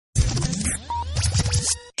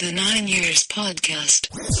The 9 Years Podcast.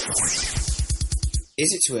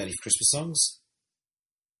 Is it too early for Christmas songs?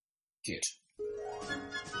 Good.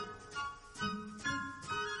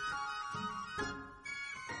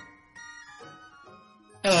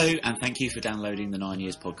 Hello, and thank you for downloading the 9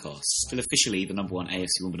 Years Podcast, still officially the number one AFC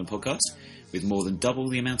Wimbledon podcast, with more than double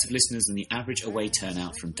the amount of listeners than the average away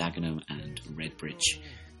turnout from Dagenham and Redbridge.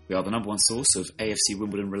 We are the number one source of AFC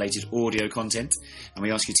Wimbledon-related audio content, and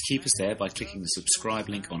we ask you to keep us there by clicking the subscribe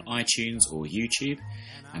link on iTunes or YouTube,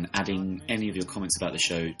 and adding any of your comments about the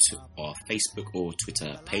show to our Facebook or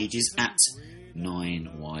Twitter pages at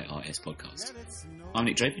 9YRS Podcast. I'm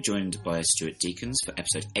Nick Draper, joined by Stuart Deacons for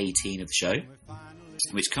episode 18 of the show,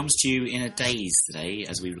 which comes to you in a daze today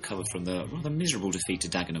as we recover from the rather miserable defeat to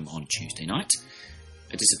Dagenham on Tuesday night.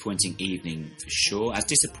 A disappointing evening for sure, as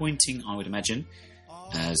disappointing, I would imagine,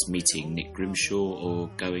 as meeting Nick Grimshaw or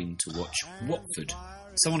going to watch Watford.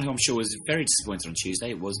 Someone who I'm sure was very disappointed on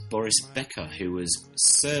Tuesday was Boris Becker, who was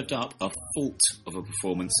served up a fault of a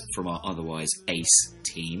performance from our otherwise ace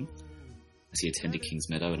team as he attended Kings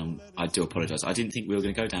Meadow, and I do apologise. I didn't think we were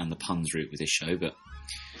going to go down the puns route with this show, but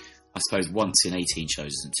I suppose once in 18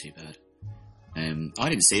 shows isn't too bad. I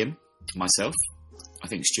didn't see him myself. I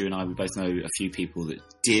think Stu and I, we both know a few people that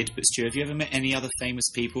did, but Stu, have you ever met any other famous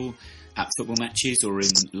people at football matches or in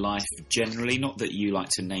life generally? Not that you like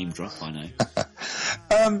to name drop, I know.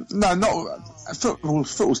 No, not football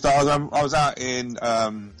stars. I was out in,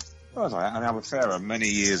 where was I at? In Albufeira many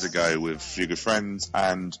years ago with a few good friends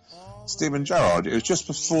and Steven Gerrard. It was just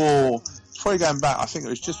before, probably going back, I think it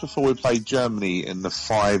was just before we played Germany in the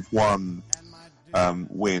 5-1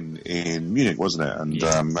 win in Munich, wasn't it? And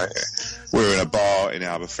yeah. We were in a bar in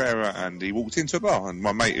Albufeira, and he walked into a bar, and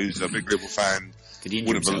my mate, who's a big Liverpool fan, did he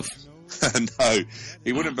injure himself? No,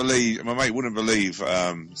 he wouldn't believe. My mate wouldn't believe.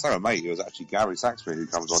 It's not a mate. It was actually Gary Saxby who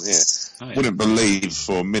comes on here. Oh, yeah. Wouldn't believe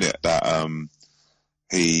for a minute that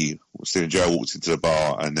Steven Gerrard walked into the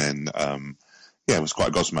bar, and then it was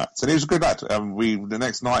quite gobsmacked. And he was a good lad. The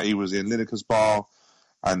next night he was in Lineker's bar.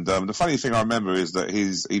 And the funny thing I remember is that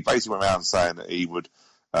he basically went around saying that he would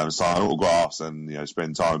sign autographs and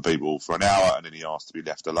spend time with people for an hour, and then he asked to be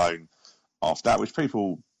left alone after that, which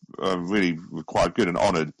people really were quite good and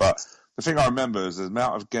honoured. But the thing I remember is the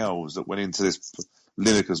amount of girls that went into this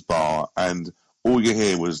Lineker's bar, and all you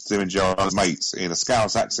hear was Steven Gerrard's mates in a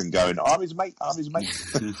Scouse accent going, "I'm his mate, I'm his mate,"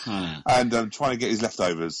 and trying to get his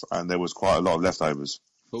leftovers. And there was quite a lot of leftovers.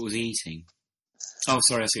 What was he eating? Oh,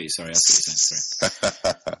 sorry, I see what you're saying.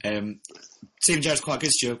 Sorry. Steven Gerrard's quite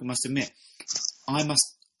good, Stuart, I must admit. I've got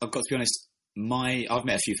to be honest, I've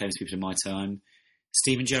met a few famous people in my time.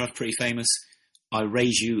 Steven Gerrard's pretty famous. I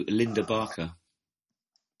raise you Linda Barker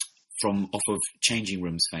off of Changing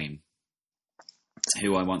Rooms fame,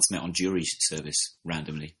 who I once met on jury service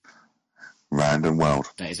randomly. Random world.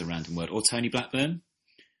 That is a random word. Or Tony Blackburn.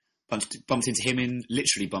 Bumped into him in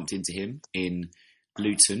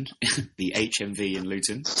Luton, the HMV in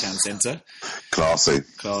Luton Town Centre. Classy,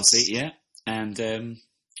 yeah. And a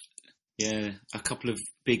couple of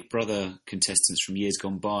Big Brother contestants from years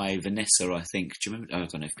gone by. Vanessa, I think. Do you remember? I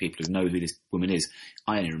don't know if people know who this woman is.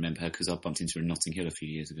 I only remember her because I bumped into her in Notting Hill a few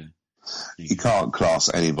years ago. You can't class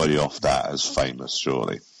anybody off that as famous,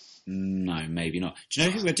 surely. No, maybe not. Do you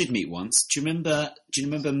know who I did meet once? Do you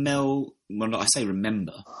remember Mel? Well, I say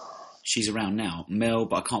remember. She's around now, Mel,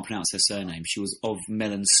 but I can't pronounce her surname. She was of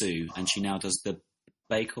Mel and Sue, and she now does the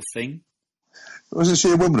Bake Off thing. Wasn't she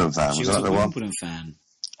a Wimbledon fan? She was a Wimbledon fan.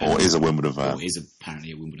 Or is a Wimbledon fan. Or is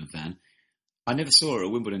apparently a Wimbledon fan. I never saw her at a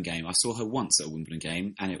Wimbledon game. I saw her once at a Wimbledon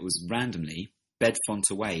game, and it was randomly Bedfont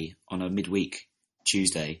away on a midweek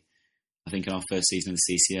Tuesday, I think in our first season of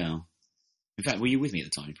the CCL. In fact, were you with me at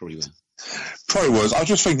the time? You probably were. Probably was. I was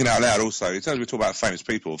just thinking out loud also, in terms of we talk about famous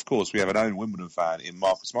people, of course, we have an own Wimbledon fan in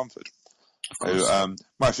Marcus Mumford. Who,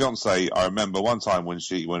 my fiancée, I remember one time when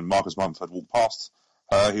Marcus Mumford walked past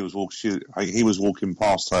her, he was walking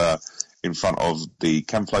past her in front of the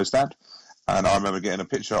Kenflo stand, and I remember getting a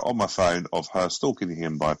picture on my phone of her stalking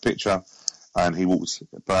him by a picture, and he walked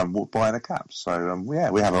by in a cap. So, we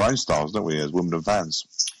have our own styles, don't we, as Wimbledon fans?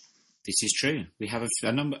 This is true. We have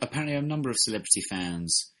apparently a number of celebrity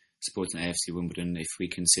fans supporting AFC Wimbledon, if we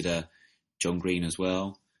consider John Green as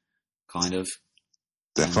well, kind of.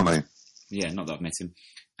 Definitely. Not that I've met him.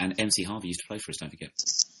 And MC Harvey used to play for us, don't forget.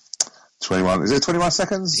 21, is it 21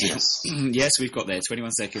 seconds? Yes. Yes, we've got there,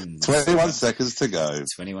 21 seconds. 21 seconds to go.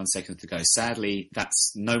 21 seconds to go. Sadly,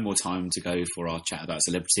 that's no more time to go for our chat about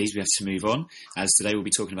celebrities. We have to move on, as today we'll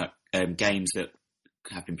be talking about games that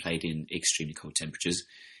have been played in extremely cold temperatures,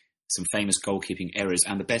 some famous goalkeeping errors,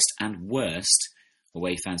 and the best and worst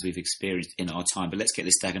away fans we've experienced in our time. But let's get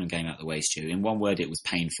this Dagenham game out of the way, Stu. In one word, it was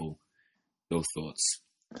painful. Your thoughts?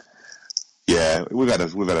 Yeah, we've had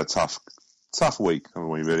a tough week, haven't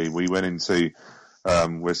we? Really, we went into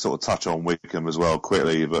we'll sort of touch on Wickham as well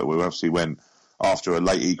quickly, but we obviously went after a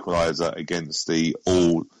late equaliser against the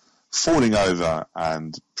all falling over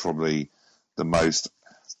and probably the most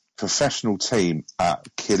professional team at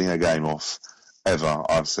killing a game off ever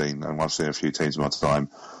I've seen, and I've seen a few teams in my time.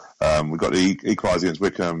 We got the equaliser against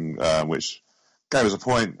Wickham, which gave us a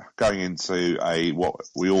point going into what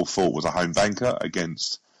we all thought was a home banker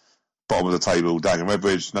against bottom of the table Dagenham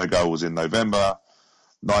Redbridge. No goal was in November.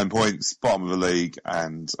 9 points, bottom of the league,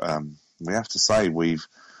 and we have to say we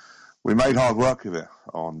made hard work of it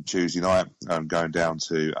on Tuesday night, going down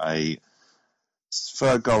to a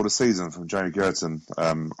third goal of the season from Jamie Curtin,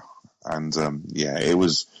 it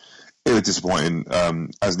was disappointing.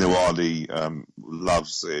 As Neil Hardy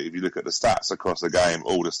loves, if you look at the stats across the game,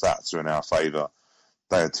 all the stats are in our favour.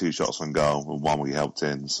 They had 2 shots on goal and 1 we helped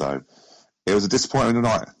in, so it was a disappointing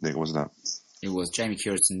night, Nick, wasn't it? It was. Jamie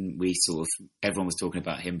Curtin, everyone was talking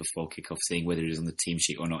about him before kick-off, seeing whether he was on the team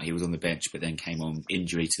sheet or not. He was on the bench, but then came on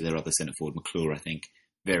injury to their other centre-forward, McClure, I think,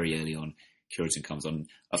 very early on. Curtin comes on.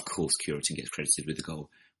 Of course, Curtin gets credited with the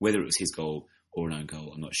goal. Whether it was his goal or an own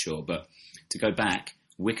goal, I'm not sure. But to go back,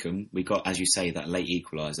 Wickham, we got, as you say, that late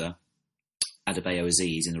equaliser. Adebayo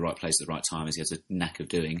Aziz in the right place at the right time, as he has a knack of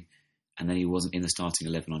doing. And then he wasn't in the starting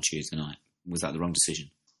 11 on Tuesday night. Was that the wrong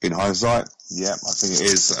decision? In hindsight, yeah, I think it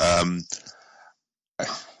is.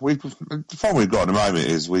 The problem we've got at the moment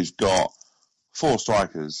is we've got 4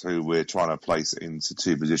 strikers who we're trying to place into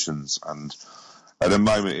 2 positions, and at the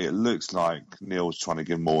moment it looks like Neil's trying to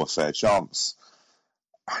give more a fair chance.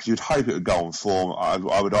 You'd hope it would go on form.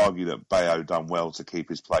 I would argue that Bayo done well to keep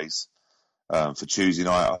his place for Tuesday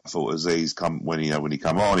night. I thought Aziz when he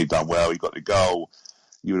come on, he done well. He got the goal.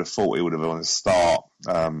 You would have thought he would have on a start.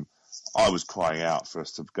 I was crying out for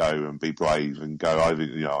us to go and be brave and go over.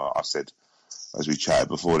 I said, as we chatted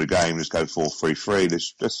before the game, let's go 4-3-3.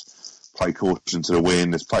 Let's just play caution to the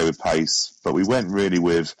wind. Let's play with pace. But we went really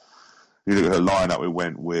with. You look at the lineup. We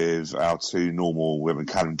went with our 2 normal. We went with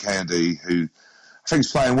Callum Kennedy, who I think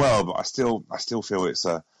is playing well, but I still feel it's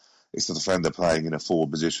a defender playing in a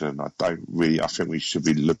forward position. I think we should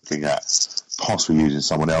be looking at possibly using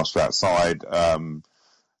someone else for that side.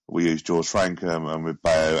 We used George Frankham and with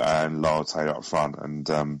Bayo and Lyle Taylor up front, and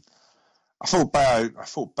I thought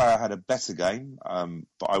Bayo had a better game,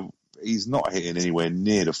 but he's not hitting anywhere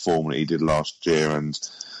near the form that he did last year, and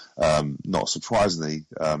not surprisingly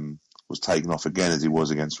was taken off again as he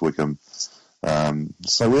was against Wickham.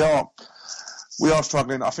 So we are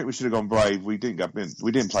struggling. I think we should have gone brave. We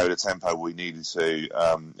didn't play with the tempo we needed to.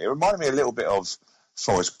 It reminded me a little bit of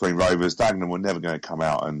Forest Green Rovers. Dagenham were never going to come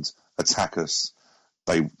out and attack us.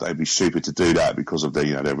 They'd be stupid to do that because of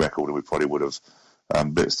their record, and we probably would have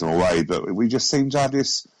blitzed them away. But we just seem to have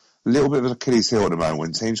this little bit of an Achilles heel at the moment.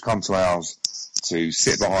 When teams come to ours to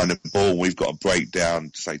sit behind the ball, we've got to break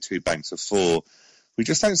down, say, 2 banks of 4. We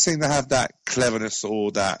just don't seem to have that cleverness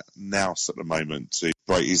or that nous at the moment to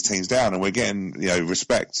break these teams down. And we're getting,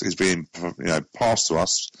 respect is being, passed to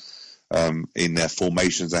us in their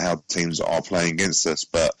formations and how teams are playing against us.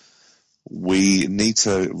 But we need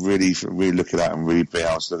to really look at that and really be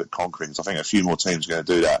able to look at conquering. So I think a few more teams are going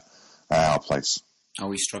to do that at our place. Are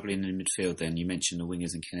we struggling in midfield then? You mentioned the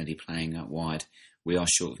wingers and Kennedy playing out wide. We are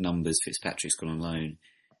short of numbers. Fitzpatrick's gone on loan.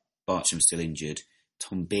 Bartram's still injured.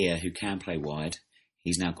 Tom Beer, who can play wide,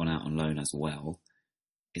 he's now gone out on loan as well.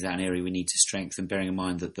 Is that an area we need to strengthen, bearing in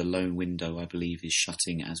mind that the loan window, I believe, is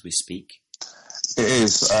shutting as we speak? It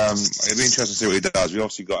is. It'll be interesting to see what he does. We've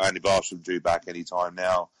obviously got Andy Bartram due back any time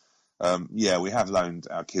now. We have loaned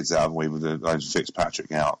our kids out, and we've loaned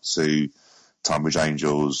Fitzpatrick out to Tunbridge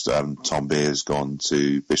Angels. Tom Beer's gone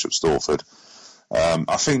to Bishop Stortford.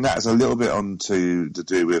 I think that's a little bit to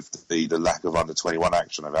do with the lack of under-21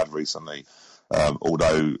 action I've had recently.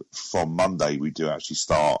 Although from Monday we do actually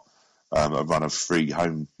start a run of 3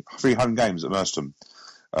 home games at Merstham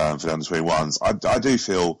for the under-21s. I do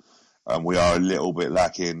feel we are a little bit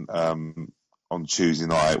lacking on Tuesday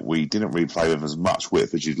night. We didn't really play with as much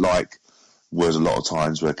width as you'd like, whereas a lot of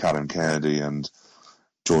times where Callum Kennedy and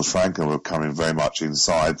George Frankham were coming very much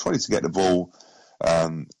inside, probably to get the ball.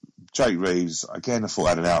 Jake Reeves, again, I thought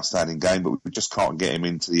had an outstanding game, but we just can't get him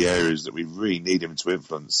into the areas that we really need him to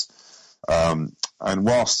influence. And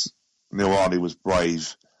whilst Neil Hardy was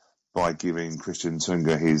brave by giving Christian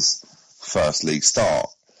Tunga his first league start,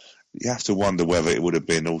 you have to wonder whether it would have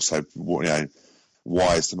been also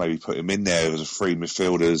wise to maybe put him in there as a 3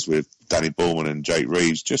 midfielders with Danny Bullman and Jake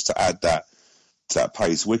Reeves, just to add that that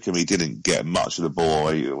pace. Wickham, he didn't get much of the ball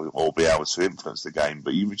or be able to influence the game,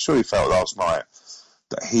 but you surely felt last night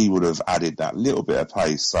that he would have added that little bit of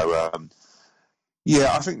pace. So,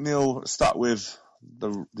 I think Neil stuck with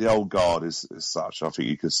the old guard as such. I think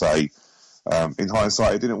you could say, in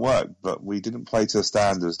hindsight, it didn't work, but we didn't play to the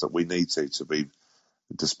standards that we need to be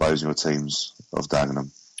disposing of teams of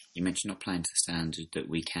Dagenham. You mentioned not playing to the standard that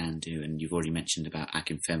we can do, and you've already mentioned about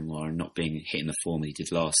Akinfenwa and not being hitting the form that he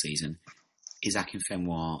did last season. Is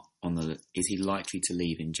Akinfenwa is he likely to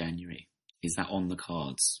leave in January? Is that on the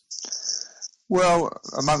cards? Well,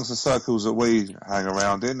 amongst the circles that we hang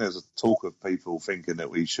around in, there's a talk of people thinking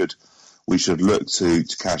that we should look to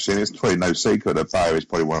cash in. It's probably no secret that Bayer is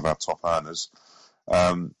probably one of our top earners.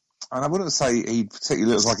 And I wouldn't say he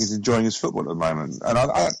particularly looks like he's enjoying his football at the moment. And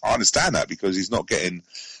I understand that because he's not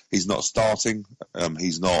starting,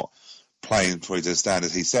 he's not playing to the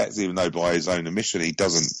standards he sets, even though by his own admission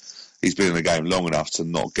he's been in the game long enough to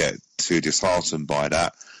not get too disheartened by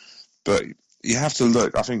that. But you have to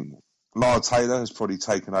look, I think Lyle Taylor has probably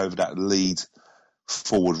taken over that lead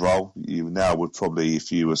forward role. You now would probably,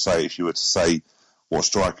 if you were to say what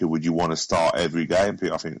striker would you want to start every game,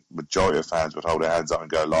 I think the majority of fans would hold their hands up and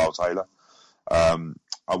go Lyle Taylor.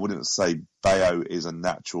 I wouldn't say Bayo is a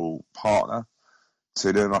natural partner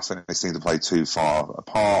to them. I think they seem to play too far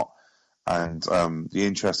apart. And the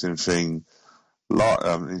interesting thing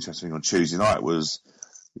on Tuesday night was,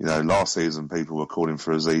 last season people were calling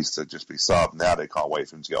for Aziz to just be sub. Now they can't wait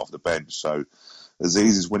for him to get off the bench. So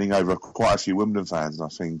Aziz is winning over quite a few Wimbledon fans. And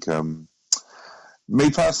I think, me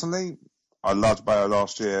personally, I loved Bayo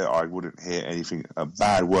last year. I wouldn't hear a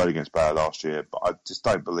bad word against Bayo last year, but I just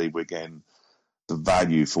don't believe we're getting the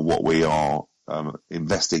value for what we are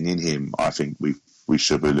investing in him. I think we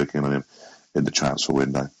should be looking at him in the transfer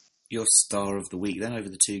window. Your star of the week then over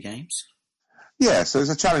the two games? Yeah, so it's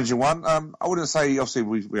a challenging one. I wouldn't say, obviously,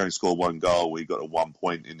 we only scored one goal. We got a 1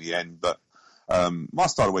 point in the end. But my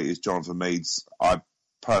star of the week is Jonathan Meads. I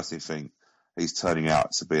personally think he's turning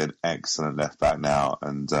out to be an excellent left-back now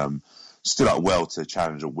and stood up well to the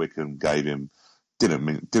challenge that Wickham gave him.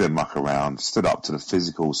 Didn't muck around, stood up to the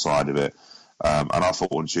physical side of it. And I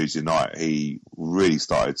thought on Tuesday night he really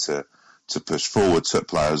started to push forward, took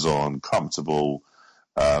players on, comfortable.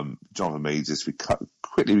 Jonathan Meads is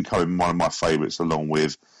quickly becoming one of my favourites along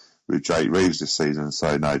with Jake Reeves this season.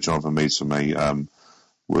 So no, Jonathan Meads for me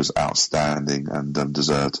was outstanding and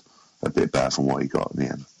deserved a bit better from what he got in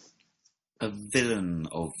the end. A villain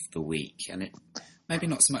of the week, and it maybe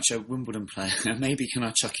not so much a Wimbledon player. Maybe can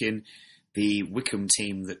I chuck in the Wickham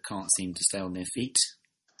team that can't seem to stay on their feet?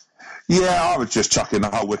 Yeah, I would just chuck in the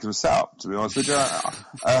whole Wickham setup, to be honest with you.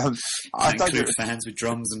 I don't include fans with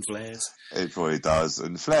drums and flares. It probably does.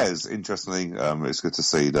 And flares, interestingly, it's good to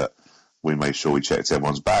see that we made sure we checked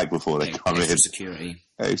everyone's bag before they come in. Extra security.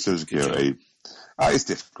 It's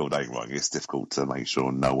difficult, don't get me wrong. It's difficult to make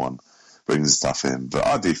sure no one brings stuff in. But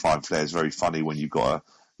I do find flares very funny when you've got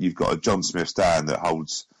a John Smith stand that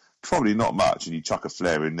holds probably not much and you chuck a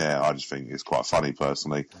flare in there. I just think it's quite funny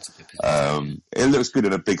personally. It looks good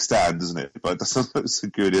in a big stand, doesn't it? But it doesn't look so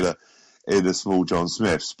good in a small John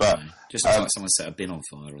Smith's. But just looks like someone set a bin on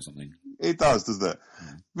fire or something. It does, doesn't it?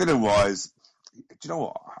 Villain wise, do you know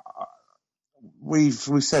what?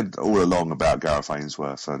 We've said all along about Gareth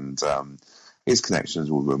Ainsworth and his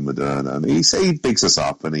connections with Wimbledon, and he bigs us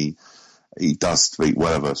up and he does speak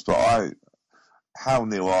well of us. But how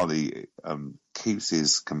Neil Ardley keeps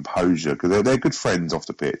his composure, because they're good friends off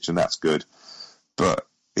the pitch, and that's good. But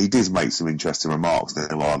he did make some interesting remarks,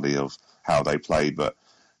 Neil Ardley, of how they played. But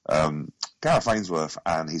Gareth Ainsworth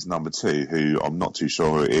and his number two, who I'm not too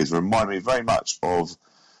sure who it is, remind me very much of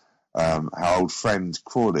our old friend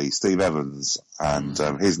Crawley, Steve Evans, and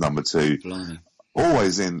his number two. Blimey.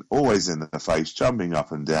 Always in the face, jumping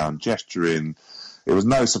up and down, gesturing. It was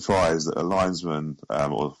no surprise that a linesman,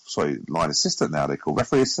 line assistant now they call,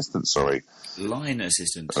 referee assistant, sorry. Line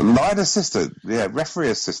assistant. Line assistant, yeah, referee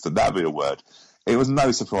assistant, that'd be a word. It was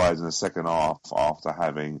no surprise in the second half after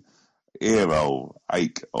having ear-roll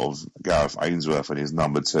ache of Gareth Ainsworth and his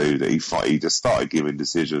number two that he just started giving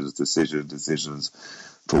decisions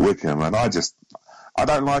for Wickham, and I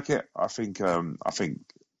don't like it. I think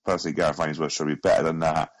personally Gareth Ainsworth should be better than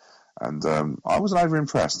that. And I wasn't over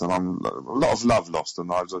impressed, and I'm a lot of love lost.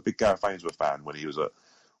 And I was a big Gareth Ainsworth fan when he was at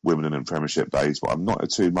Wimbledon and Premiership days, but I'm not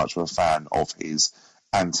too much of a fan of his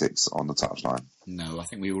antics on the touchline. No, I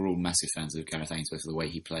think we were all massive fans of Gareth Ainsworth for the way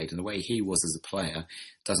he played, and the way he was as a player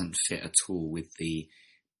doesn't fit at all with the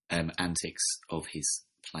antics of his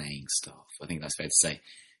playing staff. I think that's fair to say.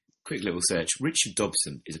 Quick little search. Richard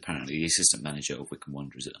Dobson is apparently the assistant manager of Wycombe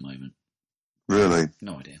Wanderers at the moment. Really?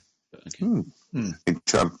 No idea. But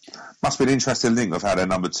okay. Must be an interesting link of how they're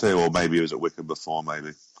number 2, or maybe it was at Wycombe before,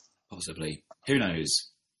 maybe. Possibly. Who knows?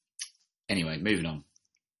 Anyway, moving on.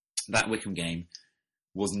 That Wycombe game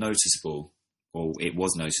was noticeable, or it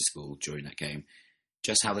was noticeable during that game,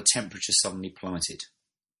 just how the temperature suddenly plummeted.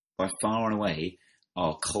 By far and away,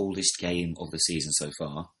 our coldest game of the season so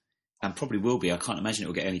far, and probably will be. I can't imagine it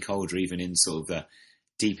will get any colder, even in sort of the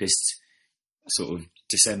deepest sort of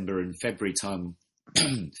December and February time.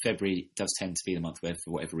 February does tend to be the month where,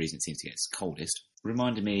 for whatever reason, it seems to get its coldest.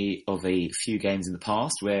 Reminded me of a few games in the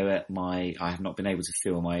past where I have not been able to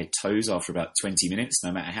feel my toes after about 20 minutes,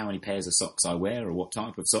 no matter how many pairs of socks I wear, or what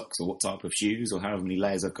type of socks, or what type of shoes, or however many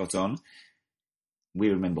layers I've got on. We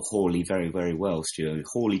remember Hawley very, very well, Stuart.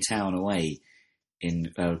 Hawley Town away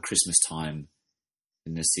in Christmas time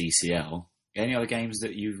in the CCL. Any other games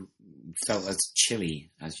that you felt as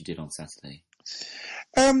chilly as you did on Saturday?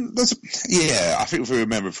 I think if we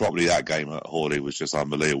remember properly, that game at Hawley was just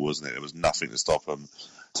unbelievable, wasn't it? There was nothing to stop them.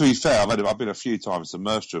 To be fair, I've been a few times to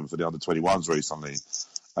Merstrom for the under-21s recently,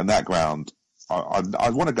 and that ground, I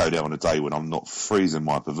want to go there on a day when I'm not freezing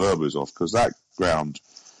my proverbials off, because that ground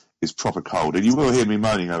is proper cold. And you will hear me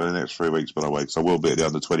moaning over the next 3 weeks, by the way, because I will be at the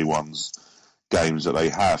under-21s games that they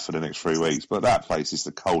have for the next 3 weeks. But that place is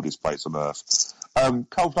the coldest place on earth.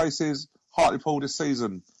 Cold places, Hartlepool this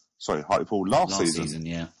season. Sorry, Hartlepool last season.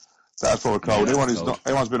 Yeah. That's probably cold. Yeah,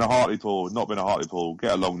 Anyone's been a Hartlepool, not been a Hartlepool,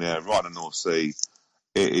 get along there, right in the North Sea.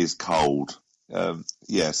 It is cold. So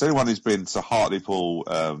anyone who's been to Hartlepool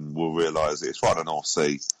will realise it's right in the North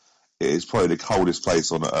Sea. It is probably the coldest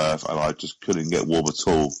place on the earth, and I just couldn't get warm at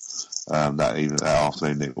all that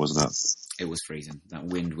afternoon, Nick, wasn't it? It was freezing. That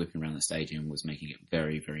wind whipping around the stadium was making it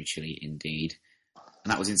very, very chilly indeed.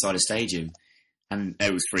 And that was inside a stadium. And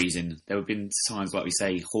it was freezing. There have been times, like we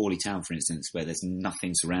say, Hawley Town, for instance, where there's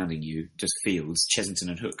nothing surrounding you, just fields. Chesington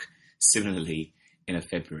and Hook, similarly, in a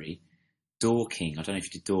February. Dorking, I don't know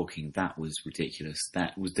if you did Dorking, that was ridiculous.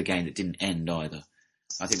 That was the game that didn't end either.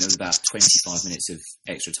 I think there was about 25 minutes of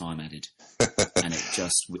extra time added. And it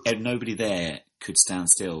just, nobody there could stand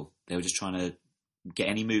still. They were just trying to get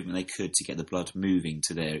any movement they could to get the blood moving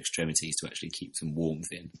to their extremities to actually keep some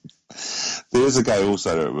warmth in. There's a game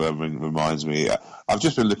also that reminds me. I've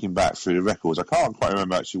just been looking back through the records. I can't quite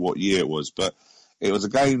remember actually what year it was, but it was a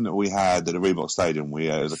game that we had at the Reebok Stadium.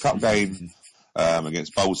 It was a cup game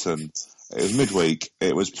against Bolton. It was midweek.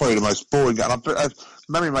 It was probably the most boring game.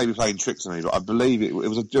 Memory may be playing tricks on me, but I believe it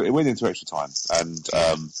went into extra time. And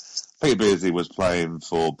Peter Beardsley was playing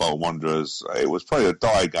for Bolton Wanderers. It was probably a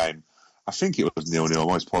dire game. I think it was 0-0.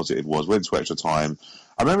 Most positive was. Went to extra time.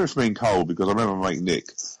 I remember it being cold because I remember my mate Nick,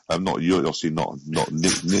 not you, obviously not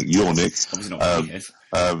Nick, your Nick.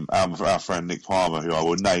 Our friend Nick Palmer, who I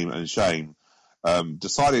will name and shame,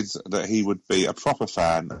 decided that he would be a proper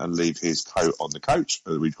fan and leave his coat on the coach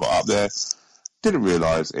that we'd got up there. Didn't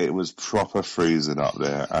realise it was proper freezing up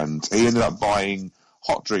there, and he ended up buying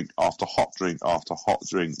hot drink after hot drink after hot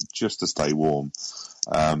drink just to stay warm.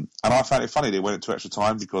 And I found it funny they went into extra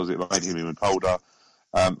time because it made him even colder.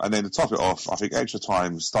 And then to top it off, I think extra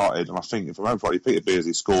time started, and I think, if I remember rightly, Peter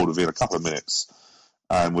Beardsley scored within a couple of minutes.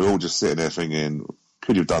 And we're all just sitting there thinking,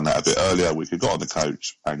 could you have done that a bit earlier? We could have got on the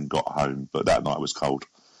coach and got home. But that night was cold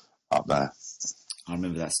up there. I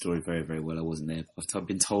remember that story very, very well. I wasn't there. I've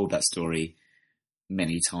been told that story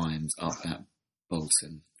many times up at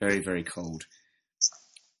Bolton. Very, very cold.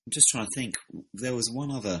 I'm just trying to think. There was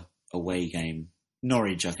one other away game,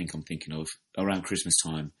 Norwich, I think I'm thinking of, around Christmas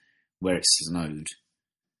time, where it snowed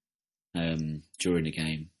during the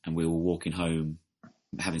game, and we were walking home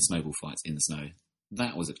having snowball fights in the snow.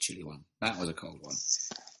 That was a chilly one. That was a cold one.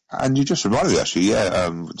 And you just reminded me, actually,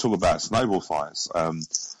 talk about snowball fights.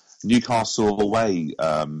 Newcastle away,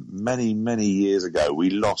 many, many years ago, we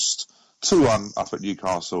lost 2-1 up at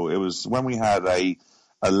Newcastle. It was when we had a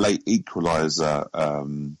late equaliser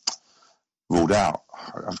ruled out.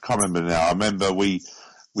 I can't remember now. I remember we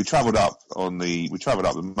travelled up the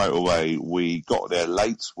motorway. We got there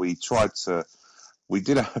late.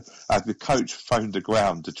 As the coach phoned the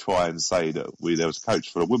ground to try and say that there was a coach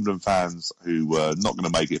for the Wimbledon fans who were not going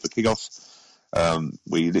to make it for kick-off.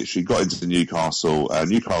 We literally got into Newcastle.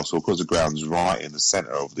 Newcastle, because the ground's right in the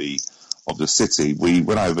centre of the city, we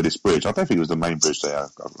went over this bridge. I don't think it was the main bridge there. I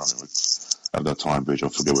don't know, the time bridge, I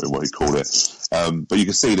forget what you call it. But you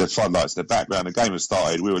can see the floodlights in the background. The game had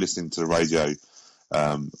started. We were listening to the radio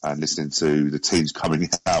and listening to the teams coming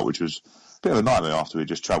out, which was a bit of a nightmare after we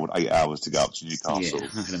just travelled 8 hours to go up to Newcastle. Yeah,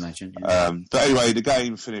 I can imagine. Yeah. But anyway, the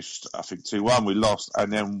game finished, I think, 2-1. We lost,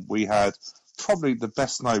 and then we had probably the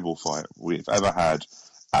best snowball fight we've ever had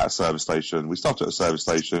at a service station. We stopped at a service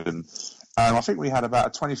station. And I think we had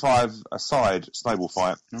about a 25-a-side snowball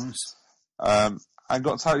fight. Nice. And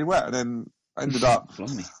got totally wet, and then ended up...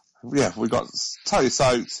 Blimey. Yeah, we got totally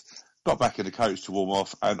soaked, got back in the coach to warm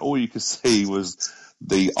off, and all you could see was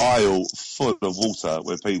the aisle full of water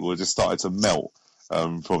where people were just starting to melt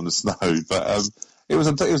from the snow. But it was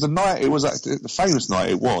a night. It was the famous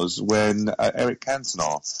night. It was when Eric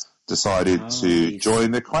Cantona decided to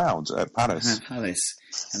join the crowd at Palace. Palace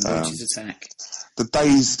and launch his attack. The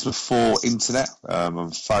days before internet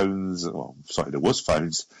and phones. Well, sorry, there was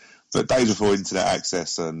phones, but days before internet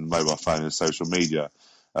access and mobile phone and social media.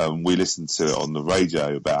 We listened to it on the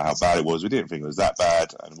radio about how bad it was. We didn't think it was that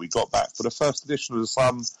bad, and we got back for the first edition of the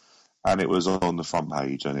Sun, and it was on the front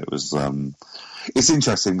page. And it was, it's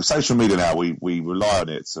interesting. With social media now, we rely on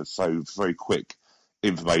it so very quick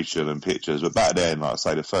information and pictures. But back then, like I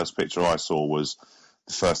say, the first picture I saw was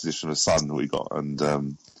the first edition of the Sun that we got, and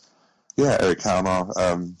Eric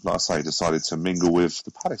Cantona, like I say, decided to mingle with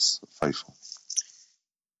the Palace faithful.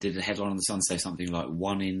 Did the headline on the Sun say something like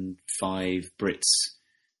 1 in 5 Brits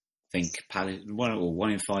think Palace,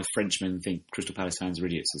 1 in 5 Frenchmen think Crystal Palace fans are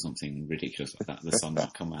idiots, or something ridiculous like that? The Sun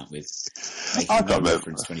might come out with making no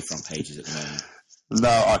reference to any front pages at the moment. No,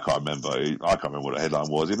 I can't remember. I can't remember what the headline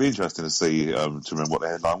was. It'd be interesting to see to remember what the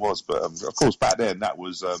headline was. But of course, back then that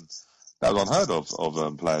was unheard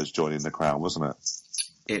of players joining the crowd, wasn't it?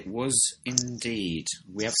 It was indeed.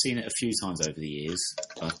 We have seen it a few times over the years,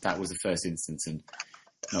 but that was the first instance, and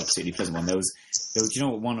not a particularly pleasant one. There was. Do you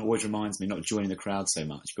know what one always reminds me? Not joining the crowd so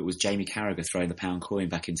much, but was Jamie Carragher throwing the £1 coin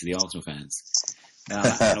back into the Arsenal fans. Now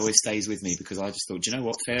that always stays with me, because I just thought, do you know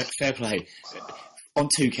what? Fair play. On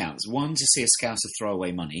 2 counts. One, to see a Scouser throw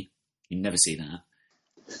away money. You never see that.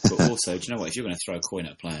 But also, do you know what? If you're going to throw a coin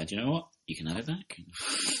at a player, do you know what? You can have it back.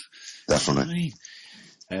 Definitely.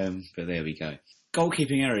 But there we go.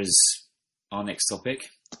 Goalkeeping errors, our next topic.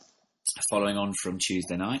 Following on from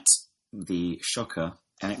Tuesday night, the shocker,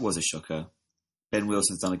 and it was a shocker, Ben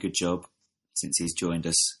Wilson's done a good job since he's joined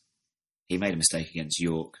us. He made a mistake against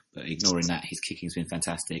York, but ignoring that, his kicking's been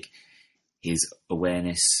fantastic. His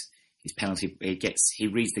awareness, his penalty, he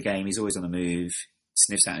reads the game, he's always on the move,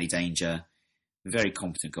 sniffs out any danger. Very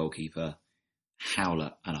competent goalkeeper.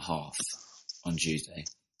 Howler and a half on Tuesday.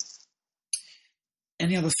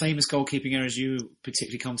 Any other famous goalkeeping errors you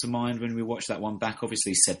particularly come to mind when we watch that one back?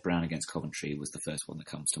 Obviously, Seb Brown against Coventry was the first one that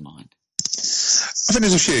comes to mind. I think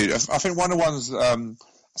there's a few. I think one of the ones, I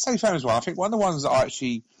say famous one, I think one of the ones that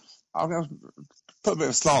I'm going to put a bit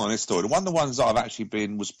of slant on this story. One of the ones that I've actually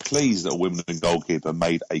was pleased that a Wimbledon goalkeeper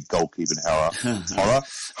made a goalkeeping howler,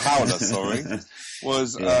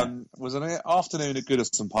 was an afternoon at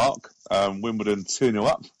Goodison Park, Wimbledon 2-0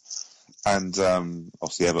 up. And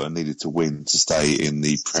obviously Everton needed to win to stay in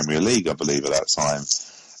the Premier League, I believe, at that time.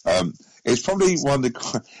 It's probably one of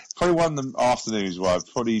the afternoons where I've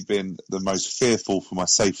probably been the most fearful for my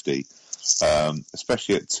safety,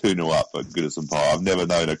 especially at 2-0 up at Goodison Park. I've never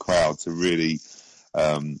known a crowd to really,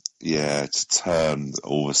 to turn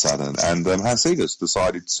all of a sudden. And Hans Seegers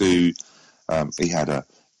decided to, he had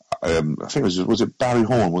I think was it Barry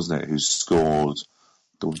Horn, wasn't it, who scored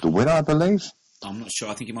the winner, I believe? I'm not sure.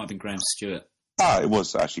 I think it might have been Graham Stewart. It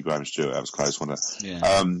was actually Graham Stewart. That was close, wasn't it?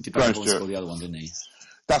 Yeah. Did Graham Stewart score the other one, didn't he?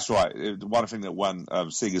 That's right. The one thing that won,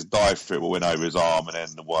 Seegers dived for it, went over his arm, and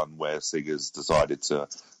then the one where Seegers decided to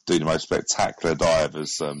do the most spectacular dive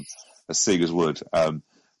as Seegers would. But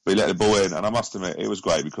he let the ball in, and I must admit, it was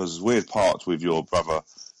great, because we had parked with your brother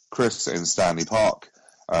Chris in Stanley Park,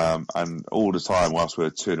 and all the time whilst we were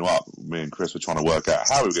 2-0 up, me and Chris were trying to work out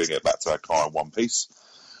how we were going to get back to our car in one piece.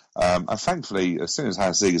 And thankfully, as soon as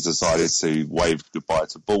Hans Seegers decided to wave goodbye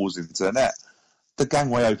to balls into the net, the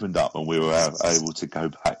gangway opened up and we were able to go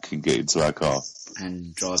back and get into our car.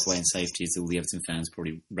 And drive away in safety, as all the Everton fans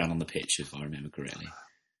probably ran on the pitch, if I remember correctly.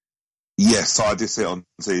 Yes, I did see it on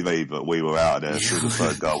TV, but we were out of there as soon as the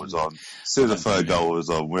third goal was on. As soon as the third goal was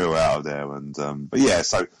on, we were out of there. And but yeah,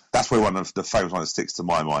 so that's where one of the famous ones sticks to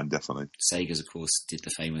my mind, definitely. Seegers, of course, did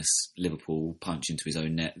the famous Liverpool punch into his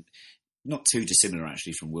own net. Not too dissimilar,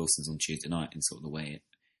 actually, from Wilson's on Tuesday night in sort of the way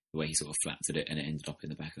he sort of flattered it and it ended up in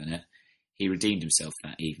the back of the net. He redeemed himself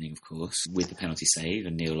that evening, of course, with the penalty save,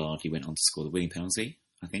 and Neil Lardley went on to score the winning penalty,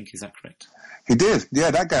 I think. Is that correct? He did.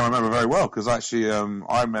 Yeah, that game I remember very well, because actually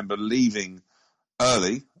I remember leaving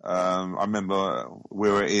early. I remember we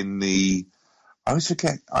were in the... I always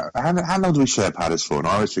forget... How long do we share Palace for? And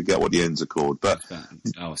I always forget what the ends are called. But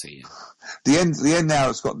I see, yeah. The end now,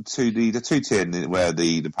 it's got the 2T where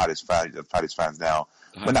the Palace fans now...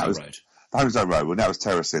 The Holmesdale Road. When that was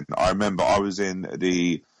terracing, I remember I was in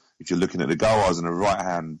if you're looking at the goal, I was in the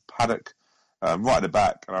right-hand paddock, right at the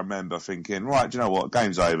back. And I remember thinking, right, do you know what?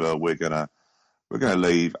 Game's over. We're gonna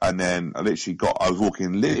leave. And then I was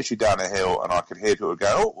walking literally down a hill, and I could hear people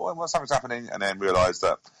go, "Oh, well, something's happening," and then realised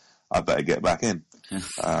that I better get back in.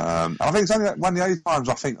 I think it's only one of the only times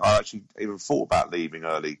I think I actually even thought about leaving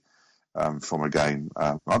early from a game.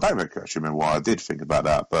 I don't actually remember why I did think about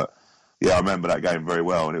that, but yeah, I remember that game very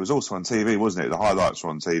well. And it was also on TV, wasn't it? The highlights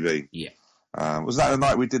were on TV. Yeah. Was that the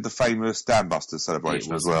night we did the famous Dam Busters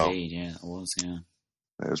celebration as well? Indeed, yeah, it was, yeah.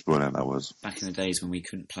 It was brilliant, that was. Back in the days when we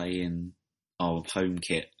couldn't play in our home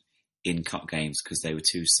kit in cup games because they were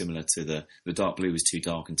too similar to the dark blue was too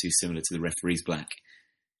dark and too similar to the referee's black.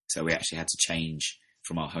 So we actually had to change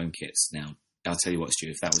from our home kits. Now, I'll tell you what, Stu,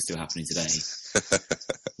 if that was still happening today,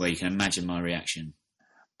 well, you can imagine my reaction.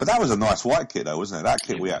 But that was a nice white kit, though, wasn't it? That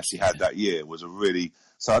kit we actually had that year was a really...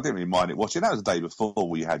 So I didn't really mind it watching. That was the day before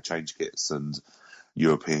we had change kits and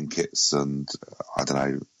European kits and, I don't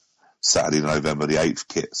know, Saturday, November the 8th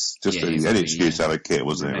kits. Just any excuse to have a kit,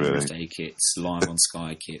 wasn't it, really? Remembrance Day kits, Live on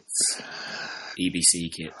Sky kits,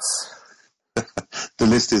 EBC kits. The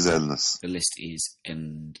list is endless. The list is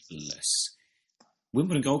endless.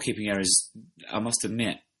 Wimbledon goalkeeping errors, I must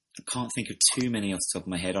admit, I can't think of too many off the top of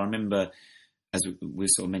my head. I remember, as we were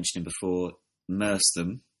sort of mentioning before,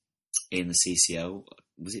 Merstham in the CCL.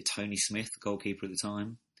 Was it Tony Smith, the goalkeeper at the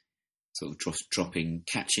time? Sort of dropping,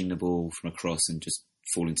 catching the ball from across and just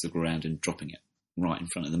falling to the ground and dropping it right in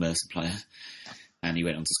front of the Merstham player. And he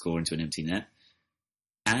went on to score into an empty net.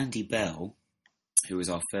 Andy Bell, who was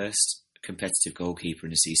our first competitive goalkeeper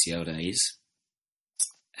in the CCL days,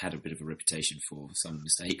 had a bit of a reputation for some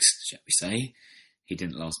mistakes, shall we say. He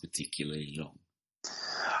didn't last particularly long.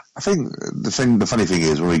 I think the funny thing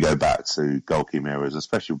is when we go back to goalkeeping errors,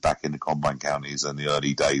 especially back in the combine counties and the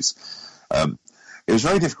early days, it was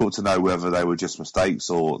very difficult to know whether they were just mistakes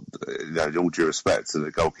or, all due respect to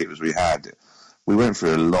the goalkeepers we had. We went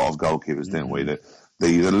through a lot of goalkeepers, didn't we?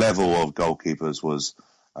 The level of goalkeepers was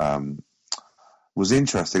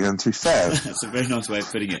interesting, and to be fair, that's a very nice way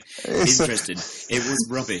of putting it. Interesting. It was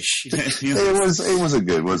rubbish. It wasn't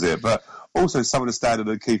good, was it? But also some of the standard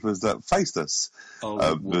of keepers that faced us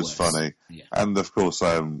was funny. Yeah. And of course,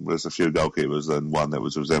 there's a few goalkeepers and one that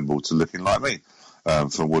was resembled to looking like me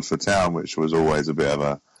from Woodford Town, which was always a bit of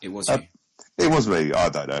a... It was you. It was me. I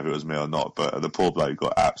don't know if it was me or not, but the poor bloke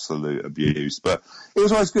got absolute abuse. But it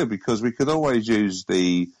was always good because we could always use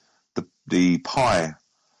the pie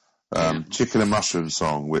chicken and mushroom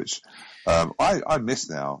song, which I miss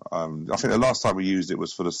now. I think the last time we used it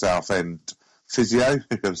was for the Southend physio.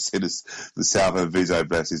 I've seen the Southend physio,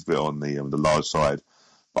 bless his bit on the large side.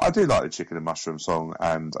 But I do like the chicken and mushroom song,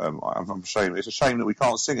 and I'm ashamed. It's a shame that we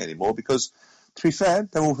can't sing it anymore because, to be fair,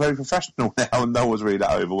 they're all very professional now, and no one's really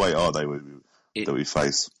that overweight, are they? That we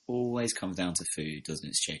face. Always comes down to food, doesn't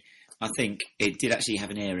it, Stu? I think it did actually have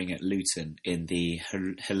an airing at Luton in the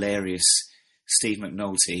hilarious Steve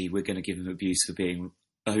McNulty. We're going to give him abuse for being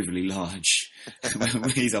overly large when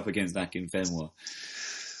he's up against Dagenham.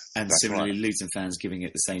 And that's similarly, right. Luton fans giving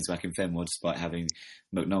it the same to Dagenham despite having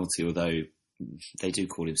McNulty, although they do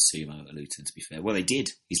call him Sumo at Luton, to be fair. Well, they did.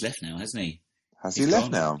 He's left now, hasn't he? Has he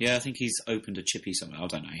left now? Yeah, I think he's opened a chippy somewhere. I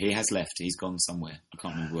don't know. He has left. He's gone somewhere. I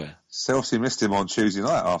can't remember where. Chelsea missed him on Tuesday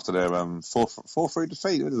night after their 4-3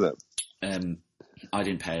 defeat. What is it? I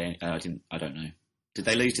didn't pay any, I don't know. Did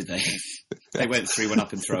they lose, did they? They went 3-1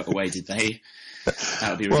 up and throw it away, did they? That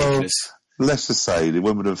would be ridiculous. Well, let's just say the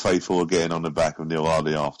Wimbledon faithful are getting on the back of Neil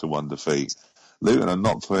Hardy after one defeat. Luton are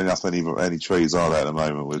not putting up any trees, are they, at the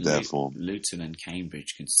moment with their form? Luton and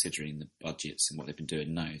Cambridge, considering the budgets and what they've been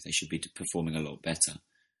doing, no, they should be performing a lot better.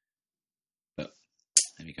 But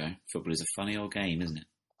there we go. Football is a funny old game, isn't it?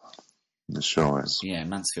 It sure is. Yeah,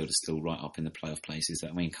 Mansfield is still right up in the playoff places.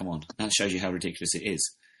 I mean, come on. That shows you how ridiculous it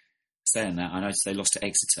is. Saying that, I noticed they lost to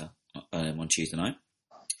Exeter on Tuesday night,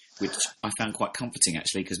 which I found quite comforting,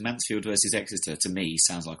 actually, because Mansfield versus Exeter, to me,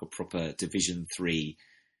 sounds like a proper Division 3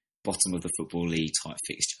 bottom of the Football League type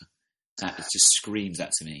fixture. That just screams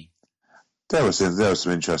that to me. There were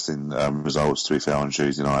some interesting results, to be fair, on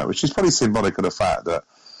Tuesday night, which is probably symbolic of the fact that,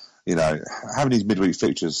 having these midweek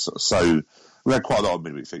fixtures, so we had quite a lot of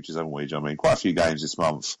midweek fixtures, haven't we? I mean, quite a few games this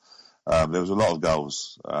month. There was a lot of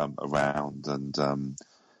goals around, and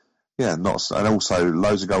and also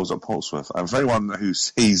loads of goals at Portsmouth. And for anyone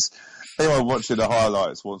watching the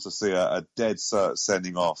highlights wants to see a dead cert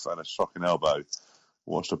sending off and a shocking elbow,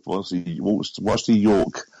 watch the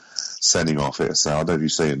York sending off it. So I don't know if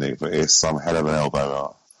you've seen it, but it's some hell of an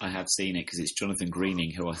elbow. I have seen it because it's Jonathan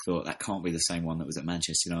Greening, who I thought that can't be the same one that was at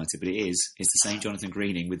Manchester United, but it is. It's the same Jonathan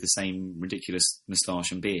Greening with the same ridiculous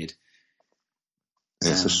moustache and beard.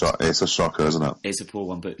 It's a shock. It's a shocker, isn't it? It's a poor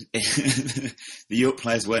one, but the York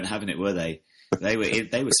players weren't having it, were they? They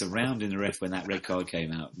were surrounding the ref when that red card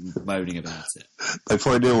came out, moaning about it. They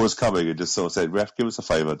probably knew what was coming and just sort of said, "Ref, give us a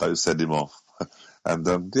favour, don't send him off." And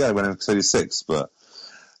they went in 36, but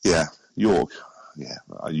yeah, York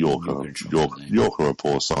are a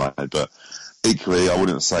poor side, but equally, I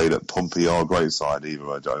wouldn't say that Pompey are a great side either.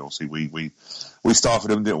 Obviously, we started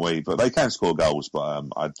them, didn't we? But they can score goals, but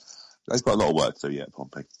they've got a lot of work to do yet,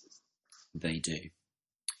 Pompey. They do.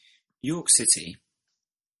 York City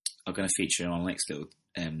are going to feature in our next little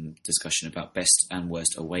discussion about best and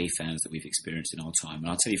worst away fans that we've experienced in our time. And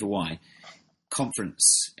I'll tell you for why.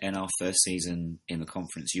 Conference, in our first season in the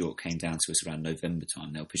conference, York came down to us around November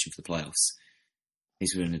time. They were pushing for the playoffs.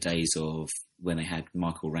 These were in the days of when they had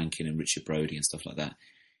Michael Rankin and Richard Brodie and stuff like that.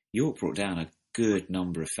 York brought down a good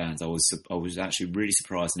number of fans. I was actually really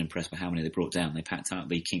surprised and impressed by how many they brought down. They packed out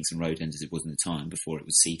the Kingston Road End as it was in the time before it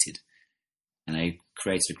was seated. And they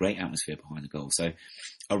created a great atmosphere behind the goal. So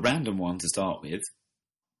a random one to start with.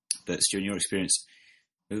 But Stu, in your experience,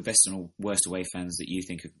 who are the best and worst away fans that you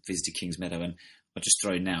think have visited Kings Meadow? And I'll just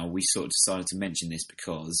throw in now, we sort of decided to mention this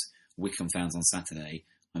because Wycombe fans on Saturday,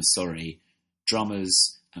 I'm sorry,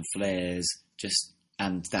 drummers and flares,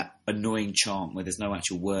 and that annoying chant where there's no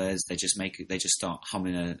actual words, they just start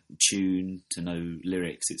humming a tune to no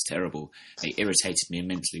lyrics. It's terrible. They irritated me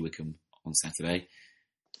immensely, Wycombe, on Saturday.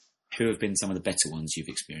 Who have been some of the better ones you've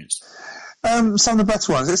experienced? Some of the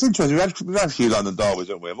better ones. It's interesting. We've had a few London derbies,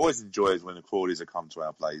 haven't we? I've always enjoyed when the Crawleys have come to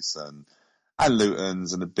our place and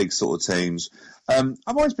Lutons and the big sort of teams. I've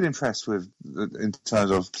always been impressed with, in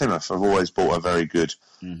terms of Plymouth. I've always bought a very good,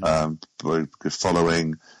 good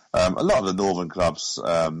following. A lot of the northern clubs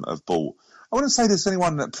have bought. I wouldn't say there's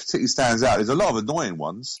anyone that particularly stands out. There's a lot of annoying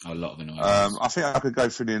ones. A lot of annoying ones. I think I could go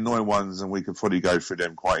through the annoying ones and we could probably go through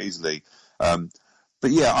them quite easily. But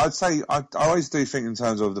yeah, I'd say I always do think in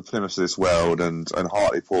terms of the Plymouths of this world and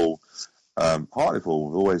Hartlepool. Hartlepool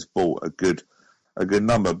have always bought a good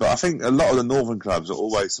number, but I think a lot of the northern clubs are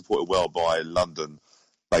always supported well by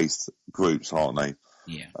London-based groups, aren't they?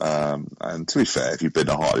 Yeah. And to be fair, if you've been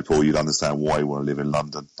to Hartlepool, you'd understand why you want to live in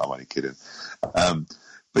London. I'm only kidding. But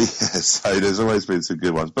yeah, so there's always been some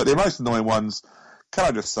good ones. But the most annoying ones, can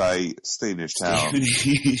I just say, Stevenage Town.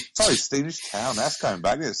 Sorry, Stevenage Town. That's going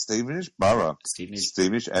back. It's Stevenage Borough.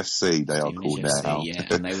 Stevenage FC, they are called FC, now. Yeah,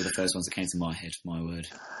 and they were the first ones that came to my head, my word.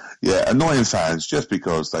 Yeah, annoying fans just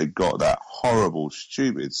because they got that horrible,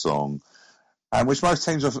 stupid song, and which most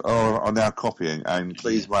teams are now copying. And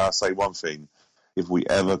please, may I say one thing? If we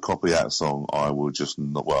ever copy that song, I will just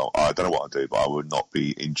not. Well, I don't know what I'll do, but I would not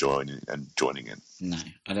be enjoying it and joining in. No,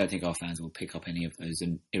 I don't think our fans will pick up any of those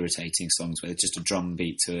irritating songs where it's just a drum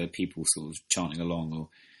beat to people sort of chanting along or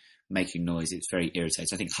making noise. It's very irritating.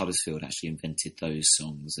 I think Huddersfield actually invented those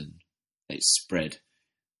songs and it spread.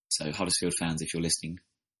 So Huddersfield fans, if you're listening,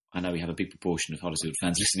 I know we have a big proportion of Huddersfield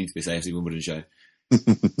fans listening to this AFC Wimbledon show.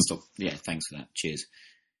 Stop. Yeah, thanks for that. Cheers.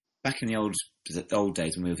 Back in the old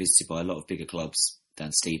days when we were visited by a lot of bigger clubs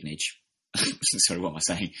than Stevenage. Sorry, what am I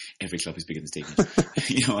saying? Every club is bigger than Stevenage.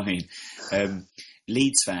 You know what I mean?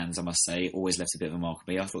 Leeds fans, I must say, always left a bit of a mark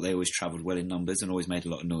on me. I thought they always travelled well in numbers and always made a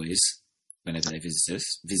lot of noise whenever they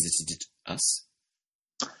visited us.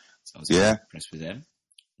 So I was very impressed with them.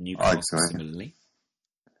 Newcastle, similarly.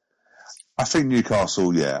 I think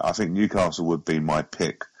Newcastle, I think Newcastle would be my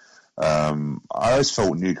pick. I always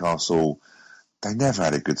thought Newcastle, they never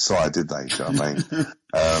had a good side, did they? Do you know what I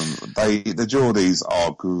mean? The Geordies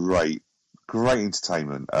are great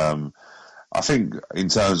entertainment. I think in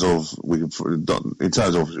terms of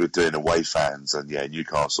doing away fans, and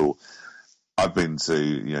Newcastle, I've been to,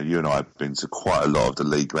 you and I have been to quite a lot of the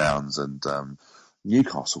league grounds, and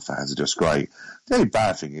Newcastle fans are just great. The only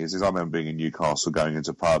bad thing is I remember being in Newcastle, going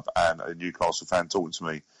into a pub, and a Newcastle fan talking to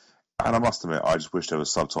me, and I must admit, I just wish there were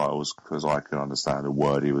subtitles because I could understand a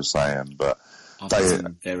word he was saying. But I've had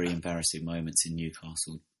some very embarrassing moments in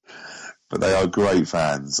Newcastle. But they are great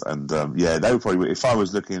fans, and they would probably. If I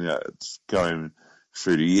was looking at going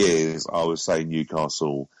through the years, I would say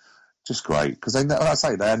Newcastle, just great because they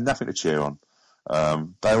had nothing to cheer on.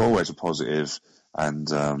 They were always a positive, and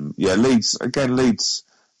Leeds,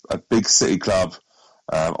 a big city club.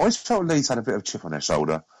 I always felt Leeds had a bit of a chip on their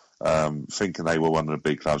shoulder, thinking they were one of the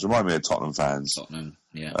big clubs. Remind me of Tottenham fans. Tottenham,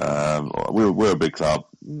 yeah. We're a big club.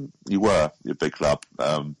 You're a big club.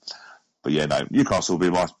 But Newcastle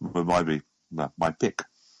will be my pick.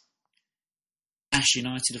 Ash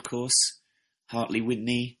United, of course. Hartley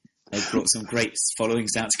Whitney. They've brought some great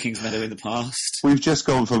followings down to Kings Meadow in the past. We've just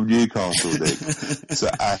gone from Newcastle, Nick,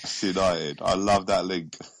 to Ash United. I love that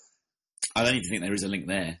link. I don't even think there is a link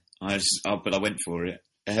there. But I went for it.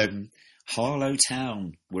 Harlow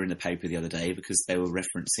Town were in the paper the other day because they were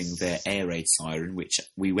referencing their air raid siren, which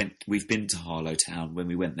we've been to Harlow Town when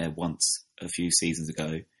we went there once a few seasons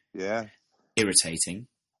ago. Yeah. Irritating.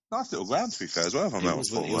 Nice little ground, to be fair, as well.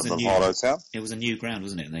 It was a new ground,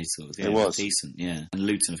 wasn't it? And they sort of, it was decent, yeah. And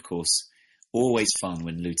Luton, of course, always fun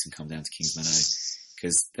when Luton come down to Kings Meadow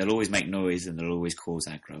because they'll always make noise and they'll always cause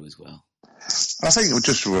aggro as well. I think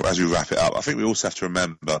just as we wrap it up, I think we also have to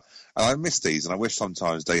remember, and I miss these, and I wish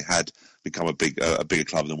sometimes they had become a bigger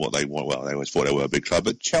club than what they want. Well, they always thought they were a big club,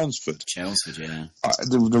 but Chelmsford, yeah.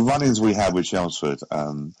 The run-ins we had with Chelmsford,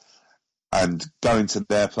 and going to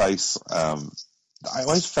their place, I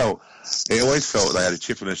always felt they had a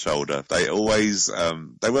chip on their shoulder. They always, at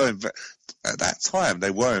that time,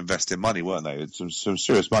 they were investing money, weren't they? Some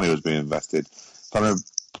serious money was being invested. If I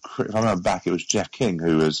remember back, it was Jeff King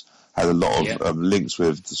who had a lot of links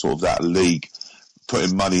with sort of that league,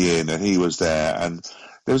 putting money in, and he was there. And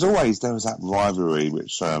there was that rivalry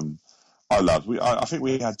which I loved. I think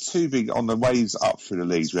we had two big, on the ways up through the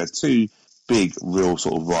leagues, we had two big real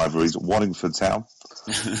sort of rivalries. Wallingford Town,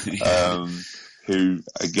 who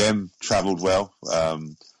again travelled well. I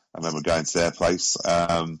remember going to their place.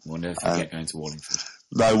 Wonder if we get going to Wallingford.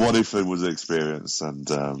 No, Wallingford was an experience, and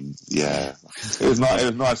it was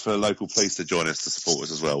nice for the local police to join us to support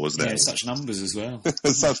us as well, wasn't it? Yeah, such numbers as well.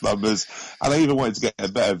 Such numbers, and they even wanted to get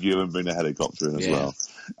a better view and bring the helicopter in as well.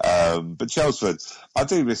 But Chelmsford, I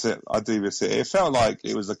do miss it. It felt like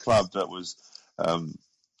it was a club that was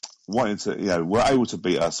wanting to, were able to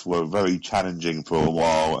beat us. Were very challenging for a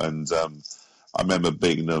while, and I remember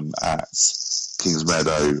beating them at Kings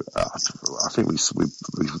Meadow. I think we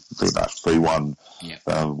think that's 3-1.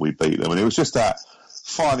 Yeah. We beat them, and it was just that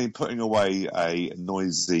finally putting away a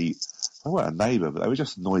noisy. They weren't a neighbour, but they were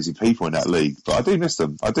just noisy people in that league. But I do miss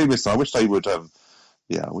them. I wish they would. I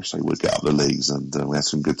wish they would get up the leagues, and we had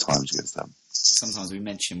some good times against them. Sometimes we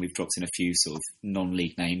mention we've dropped in a few sort of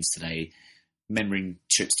non-league names today, remembering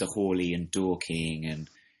trips to Hawley and Dorking and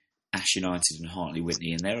Ash United and Hartley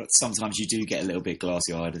Whitney, and sometimes you do get a little bit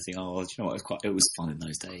glassy-eyed and think, do you know what, it was fun in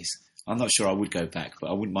those days. I'm not sure I would go back, but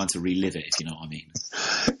I wouldn't mind to relive it, if you know what I mean.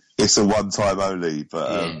 It's a one-time only,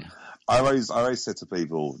 but I always said to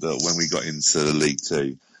people that when we got into the League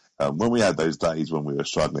Two, when we had those days when we were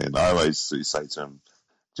struggling, I always say to them,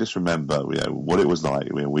 just remember, what it was like.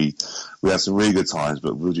 We had some really good times,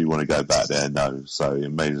 but would you want to go back there? No. So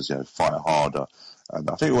it made us, fight harder. And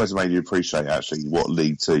I think it always made you appreciate actually what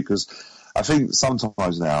League Two, because I think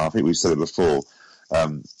sometimes now, I think we've said it before,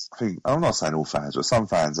 I'm not saying all fans, but some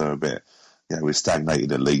fans are a bit, we're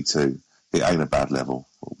stagnated at League Two. It ain't a bad level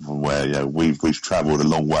from where, we've travelled a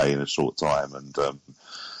long way in a short time, and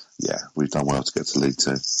we've done well to get to League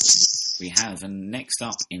Two. We have, and next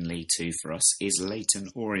up in League Two for us is Leyton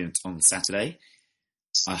Orient on Saturday.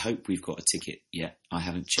 I hope we've got a ticket yet. I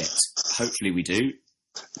haven't checked. Hopefully we do,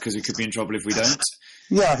 because we could be in trouble if we don't.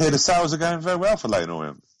 Yeah, I hear the sales are going very well for Leyton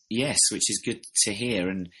Orient. Yes, which is good to hear.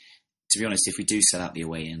 And to be honest, if we do sell out the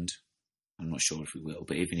away end, I'm not sure if we will,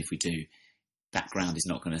 but even if we do, that ground is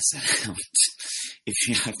not going to sell out. If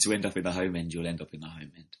you have to end up in the home end, you'll end up in the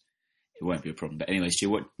home end. It won't be a problem. But anyway, Stu,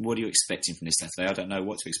 what are you expecting from this Saturday? I don't know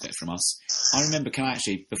what to expect from us. I remember,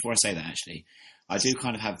 before I say that, I do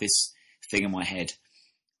kind of have this thing in my head.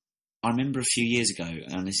 I remember a few years ago,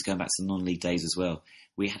 and this is going back to the non-league days as well,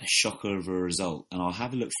 we had a shocker of a result, and I'll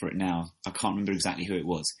have a look for it now. I can't remember exactly who it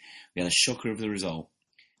was. We had a shocker of the result,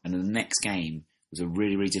 and then the next game was a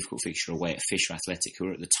really, really difficult fixture away at Fisher Athletic,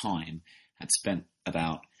 who at the time had spent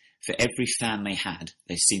about, for every fan they had,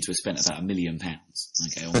 they seemed to have spent about £1 million,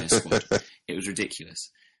 on their squad. It was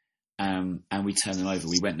ridiculous. And we turned them over.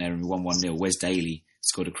 We went there and we won 1-0. Wes Daly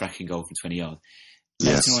scored a cracking goal from 20 yards.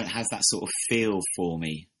 Leyton Orient has that sort of feel for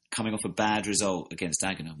me. Coming off a bad result against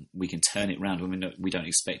Dagenham, we can turn it round when we don't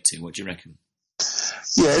expect to. What do you reckon?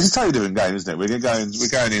 Yeah, it's a totally different game, isn't it? We're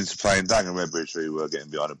going into playing Dagenham Redbridge, who are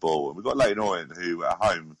getting behind the ball, and we've got Leyton Orient, who at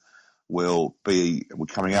home will be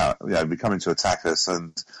coming to attack us,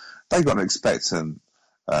 and they've got an expectant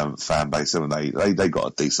fan base, haven't they? They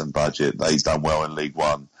got a decent budget. They've done well in League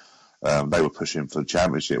One. They were pushing for the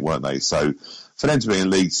Championship, weren't they? So for them to be in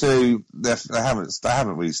League Two, they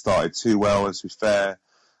haven't really started too well, as to be fair.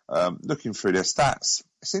 Looking through their stats,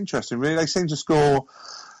 it's interesting, really. They seem to score,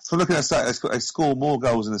 from looking at stats, they score more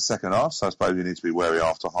goals in the second half, so I suppose you need to be wary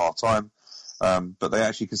after half time. But they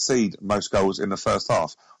actually concede most goals in the first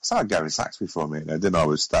half. I started Gary Saxby for a minute there, didn't I,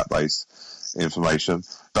 with stat-based information.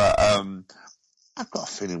 But I've got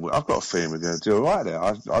a feeling we're going to do all right there.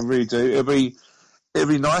 I really do. It'd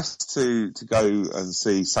be nice to go and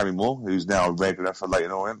see Sammy Moore, who's now a regular for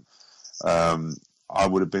Leyton Orient. I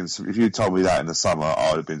would have been, if you told me that in the summer,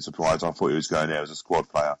 I would have been surprised. I thought he was going there as a squad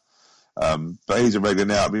player. But he's a regular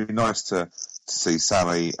now. It'd be nice to see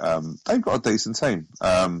Sammy. They've got a decent team.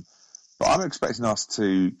 But I'm expecting us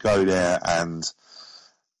to go there and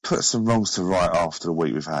put some wrongs to right after the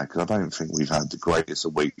week we've had, because I don't think we've had the greatest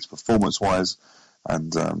of weeks performance-wise.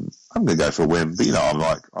 And I'm going to go for a win. But,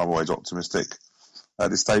 I'm always optimistic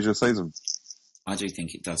at this stage of the season. I do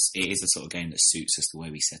think it does. It is the sort of game that suits us the way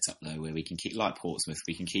we set up, though, where we can keep, like Portsmouth,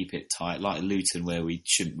 we can keep it tight. Like Luton, where we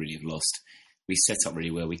shouldn't really have lost. We set up really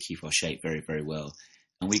well. We keep our shape very, very well.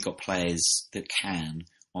 And we've got players that can,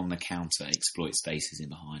 on the counter, exploit spaces in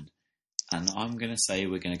behind. And I'm going to say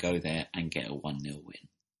we're going to go there and get a 1-0 win.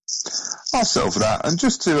 I'll settle for that. And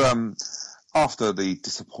just to, after the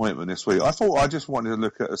disappointment this week, I thought I just wanted to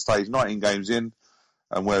look at a stage 19 games in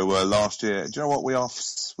and where we were last year. Do you know what? We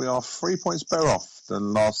are 3 points better off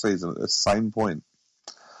than last season at the same point.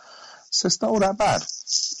 So it's not all that bad.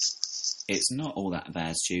 It's not all that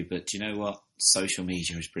bad, Stu, but do you know what? Social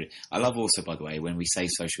media is pretty... I love also, by the way, when we say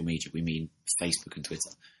social media, we mean Facebook and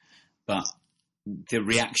Twitter. But the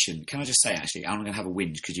reaction... Can I just say, actually, I'm going to have a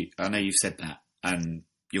whinge, because I know you've said that, and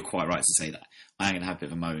you're quite right to say that. I'm going to have a bit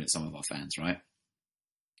of a moan at some of our fans, right?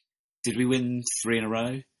 Did we win 3 in a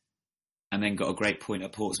row? And then got a great point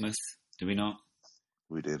at Portsmouth? Did we not?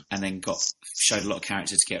 We did. And then showed a lot of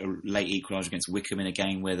character to get a late equaliser against Wickham in a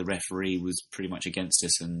game where the referee was pretty much against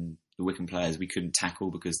us, and the Wickham players we couldn't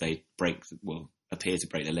tackle because they appear to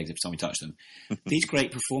break their legs every time we touch them. These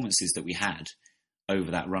great performances that we had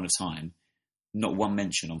over that run of time, not one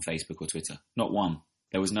mention on Facebook or Twitter. Not one.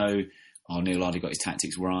 There was no, Neil Ardley got his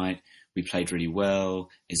tactics right, we played really well,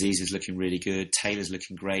 Aziz is looking really good, Taylor's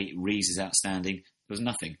looking great, Rees is outstanding. There was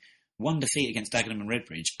nothing. One defeat against Dagenham and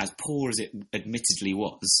Redbridge, as poor as it admittedly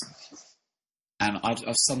was, and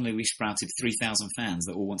I've suddenly we sprouted 3,000 fans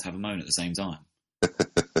that all want to have a moan at the same time.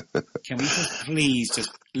 Can we please just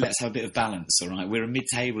let's have a bit of balance, all right? We're a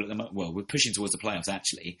mid-table at the moment. Well, we're pushing towards the playoffs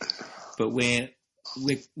actually, but we're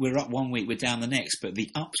up one week, we're down the next. But the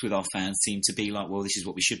ups with our fans seem to be like, well, this is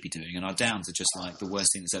what we should be doing, and our downs are just like the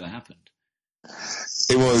worst thing that's ever happened.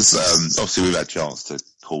 It was obviously we've had a chance to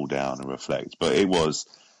cool down and reflect, but it was.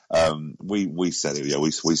 We said it. Yeah,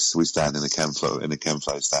 we stand in the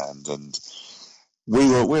Kenflo stand, and we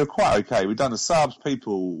were quite okay. We'd done the subs.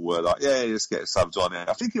 People were like, yeah, let's get subs on it.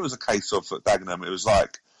 I think it was a case of at Dagenham. It was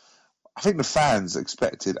like I think the fans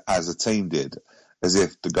expected, as a team did, as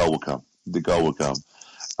if the goal would come.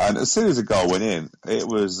 And as soon as the goal went in, it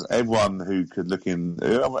was everyone who could look in.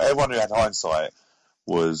 Everyone who had hindsight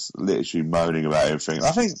was literally moaning about everything.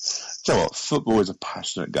 I think, do you know what? Football is a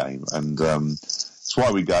passionate game, and it's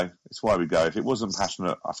why we go. If it wasn't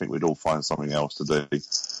passionate, I think we'd all find something else to do.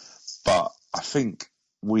 But I think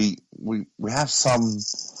we have some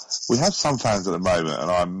fans at the moment,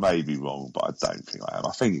 and I may be wrong, but I don't think I am.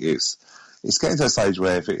 I think it's getting to a stage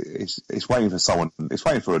where if it's waiting for someone, it's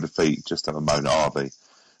waiting for a defeat just to have a moan at Arby.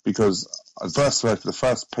 Because the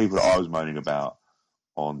first people that I was moaning about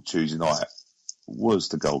on Tuesday night was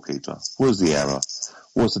the goalkeeper, was the error,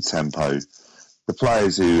 was the tempo, the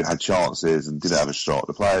players who had chances and didn't have a shot,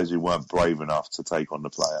 the players who weren't brave enough to take on the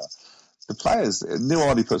player. The players, Neil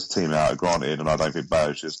Ardley puts the team out, granted, and I don't think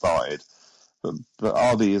Barrow should have started, but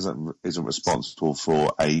Ardley isn't responsible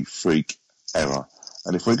for a freak error.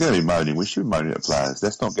 And if we're going to be moaning, we should be moaning at players.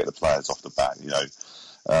 Let's not get the players off the bat,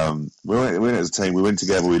 We're in as a team, we win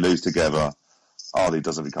together, we lose together. Ardley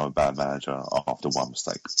doesn't become a bad manager after one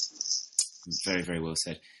mistake. Very, very well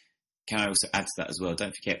said. Can I also add to that as well?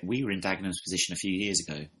 Don't forget, we were in Dagenham's position a few years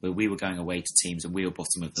ago where we were going away to teams and we were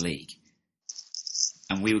bottom of the league.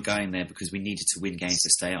 And we were going there because we needed to win games to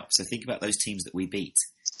stay up. So think about those teams that we beat.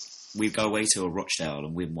 We go away to a Rochdale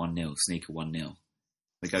and win 1-0, sneak a 1-0.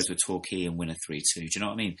 We go to a Torquay and win a 3-2. Do you know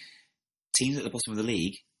what I mean? Teams at the bottom of the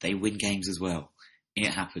league, they win games as well.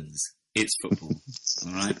 It happens. It's football.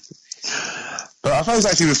 All right? But I suppose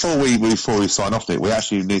actually before we sign off, Nick, we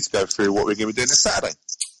actually need to go through what we're going to be doing this Saturday.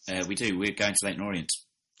 We do. We're going to Leyton Orient.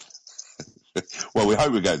 Well, we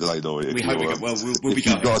hope we go to Leyton Orient. We hope we go. Well, we'll be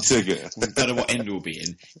going. You've got a ticket. We don't know what end we'll be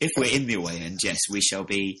in. If we're in the away end, yes, we shall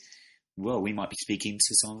be. Well, we might be speaking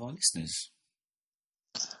to some of our listeners.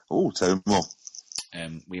 Oh, tell me more.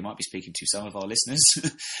 We might be speaking to some of our listeners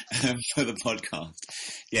for the podcast.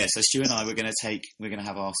 Yeah, so Stu and I, we're going to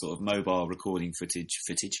have our sort of mobile recording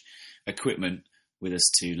footage equipment with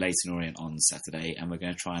us to Leyton Orient on Saturday, and we're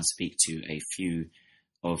going to try and speak to a few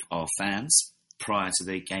of our fans prior to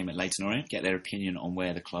the game at Leyton Orient, get their opinion on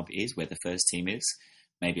where the club is, where the first team is,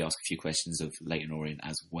 maybe ask a few questions of Leyton Orient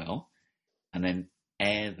as well, and then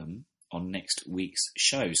air them on next week's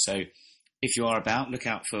show. So if you are about, look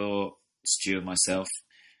out for Stu and myself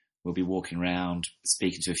will be walking around,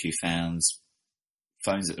 speaking to a few fans,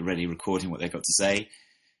 phones at the ready, recording what they've got to say.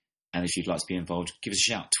 And if you'd like to be involved, give us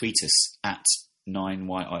a shout. Tweet us at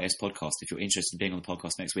 9YIS Podcast. If you're interested in being on the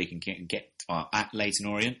podcast next week and get at Leighton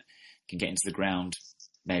Orient, can get into the ground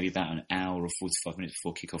maybe about an hour or 45 minutes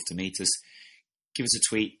before kick-off to meet us, give us a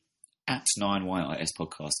tweet at 9YIS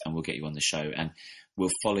Podcast and we'll get you on the show. And we'll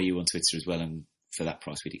follow you on Twitter as well. And for that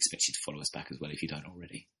price, we'd expect you to follow us back as well if you don't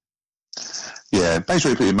already. Yeah, make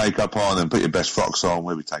sure you put your makeup on and put your best frocks on.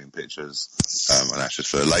 We'll be taking pictures, and that's just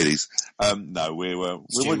for the ladies. No,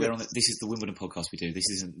 Stu, this is the Wimbledon podcast we do. This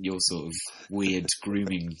isn't your sort of weird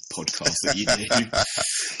grooming podcast that you do.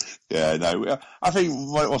 Yeah, no, I think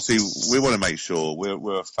obviously we want to make sure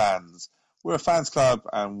we're fans. We're a fans club,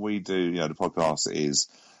 and we do. The podcast is,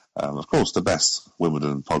 of course, the best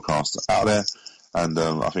Wimbledon podcast out there. And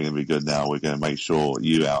I think it'll be good now. We're going to make sure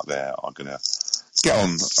you out there are going to get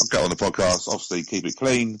on the podcast. Obviously, keep it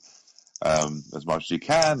clean as much as you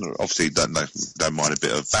can. Obviously, don't mind a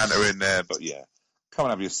bit of banter in there. But yeah, come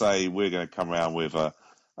and have your say. We're going to come around with a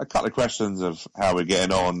couple of questions of how we're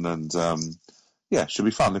getting on. And yeah, should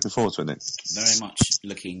be fun. Looking forward to it, Nick. Very much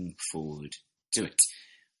looking forward to it.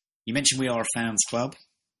 You mentioned we are a fans club.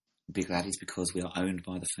 That is because we are owned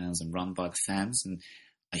by the fans and run by the fans. And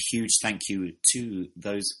a huge thank you to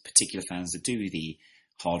those particular fans that do the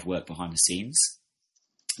hard work behind the scenes.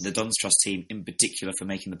 The Dons Trust team in particular for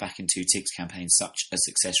making the Back in 2 Ticks campaign such a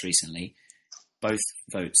success recently. Both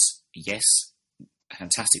votes yes.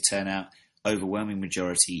 Fantastic turnout. Overwhelming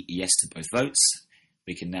majority yes to both votes.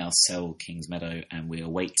 We can now sell Kings Meadow and we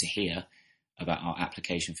await to hear about our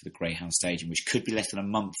application for the Greyhound Stadium, which could be less than a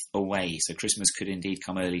month away. So Christmas could indeed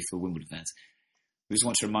come early for Wimbledon fans. We just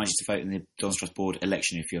want to remind you to vote in the Dons Trust Board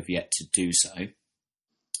election if you have yet to do so.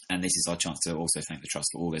 And this is our chance to also thank the Trust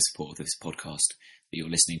for all their support of this podcast that you're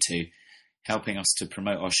listening to, helping us to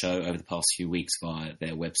promote our show over the past few weeks via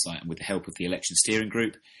their website and with the help of the election steering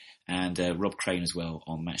group and Rob Crane as well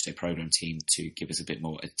on Matchday Programme team to give us a bit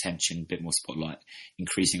more attention, a bit more spotlight,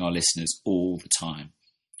 increasing our listeners all the time.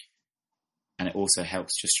 And it also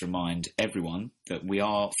helps just to remind everyone that we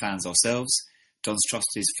are fans ourselves. Dons Trust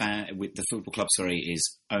the football club,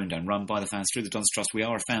 is owned and run by the fans through the Dons Trust. We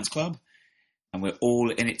are a fans club. And we're all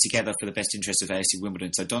in it together for the best interests of AFC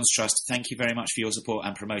Wimbledon. So Dons Trust, thank you very much for your support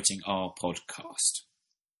and promoting our podcast.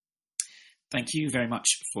 Thank you very much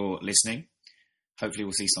for listening. Hopefully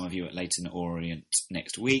we'll see some of you at Leighton Orient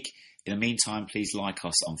next week. In the meantime, please like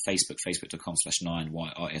us on Facebook,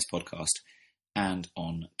 facebook.com/9YRS podcast, and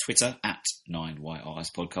on Twitter at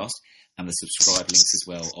 9YRS podcast, and the subscribe links as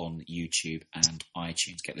well on YouTube and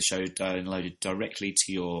iTunes. Get the show downloaded directly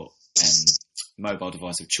to your mobile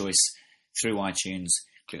device of choice through iTunes.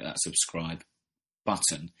 Click that subscribe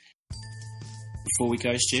button. Before we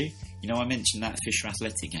go, Stu, I mentioned that Fisher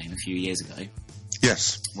Athletic game a few years ago.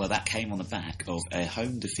 Yes. Well, that came on the back of a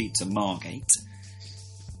home defeat to Margate,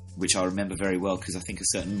 which I remember very well because I think a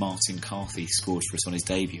certain Martin Carthy scored for us on his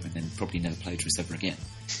debut and then probably never played for us ever again.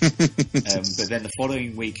 But then the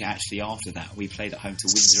following week, actually after that, we played at home to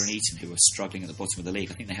Windsor and Eton, who were struggling at the bottom of the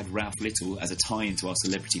league. I think they had Ralph Little as a tie-in to our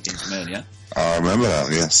celebrity bin from earlier. I remember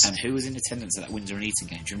that, yes. And who was in attendance at that Windsor and Eton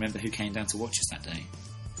game? Do you remember who came down to watch us that day?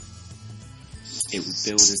 It was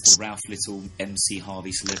billed as the Ralph Little MC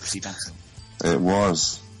Harvey celebrity battle. It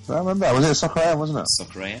was. I remember that. Was it Soccer AM, wasn't it?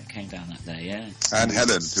 Soccer AM came down that day, yeah. And Helen,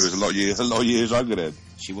 who was a lot of years younger then.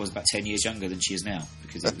 She was about 10 years younger than she is now,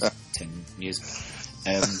 because it was 10 years.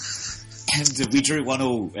 And we drew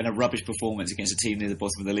 1-1 in a rubbish performance against a team near the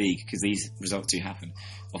bottom of the league, because these results do happen.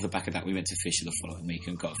 Off the back of that, we went to Fisher the following week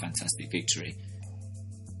and got a fantastic victory.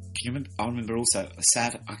 Can you remember? I remember also a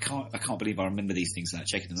sad. I can't believe I remember these things without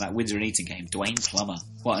checking them. That Windsor and Eton game, Dwayne Plummer.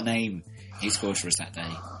 What a name! He scored for us that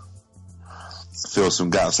day. Feel some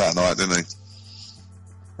gaps that night, didn't he?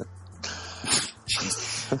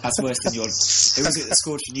 Jeez, that's worse than your. Who was it that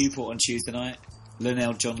scored for Newport on Tuesday night?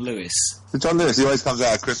 Lionel John Lewis. John Lewis, he always comes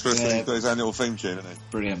out at Christmas and he's got his own little theme tune, isn't he?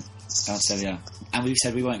 Brilliant. I'll tell you. And we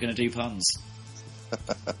said we weren't going to do puns.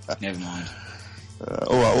 Never mind.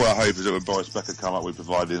 All I hope is that when Boris Becker come up, we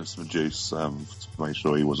provided him some juice to make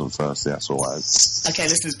sure he was on first. That's all I hope. Okay,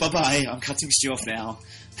 listeners, bye-bye. I'm cutting Stu off now.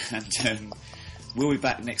 And we'll be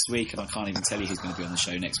back next week, and I can't even tell you who's going to be on the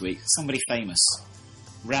show next week. Somebody famous.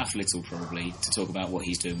 Ralph Little, probably, to talk about what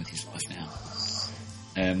he's doing with his life now.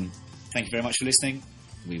 Thank you very much for listening.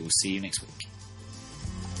 We will see you next week.